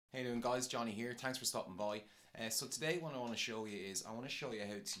How you doing, guys? Johnny here. Thanks for stopping by. So today what I want to show you is I want to show you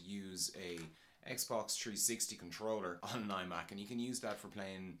how to use a Xbox 360 controller on an iMac, and you can use that for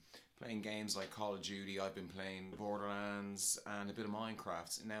playing games like Call of Duty. I've been playing Borderlands and a bit of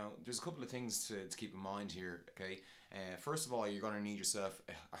Minecraft. Now there's a couple of things to keep in mind here. Okay, first of all, you're going to need yourself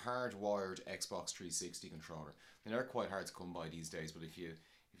a hardwired Xbox 360 controller. Now they're quite hard to come by these days, but if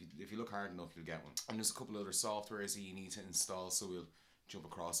you look hard enough, you'll get one. And there's a couple other softwares that you need to install, so we'll jump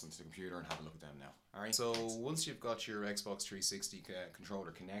across onto the computer and have a look at them now. Alright, so once you've got your Xbox 360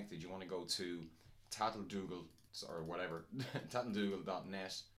 controller connected, you want to go to tattledoogle or whatever,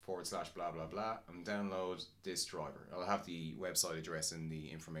 tattledoogle.net / blah blah blah, and download this driver. I'll have the website address in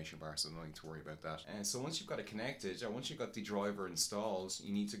the information bar, so no need to worry about that. And so once you've got it connected, or once you've got the driver installed,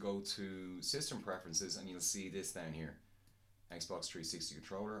 you need to go to System Preferences, and you'll see this down here, Xbox 360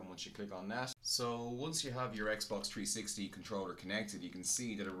 controller. And once you click on that, so once you have your Xbox 360 controller connected, you can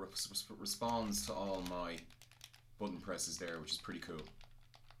see that it responds to all my button presses there, which is pretty cool.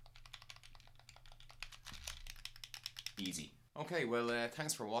 Easy. Okay, well,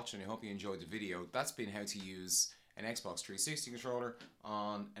 thanks for watching. I hope you enjoyed the video. That's been how to use an Xbox 360 controller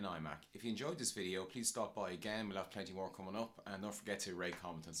on an iMac. If you enjoyed this video, please stop by again. We'll have plenty more coming up, and don't forget to rate,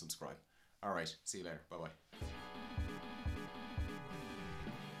 comment and subscribe. Alright, see you later. Bye bye.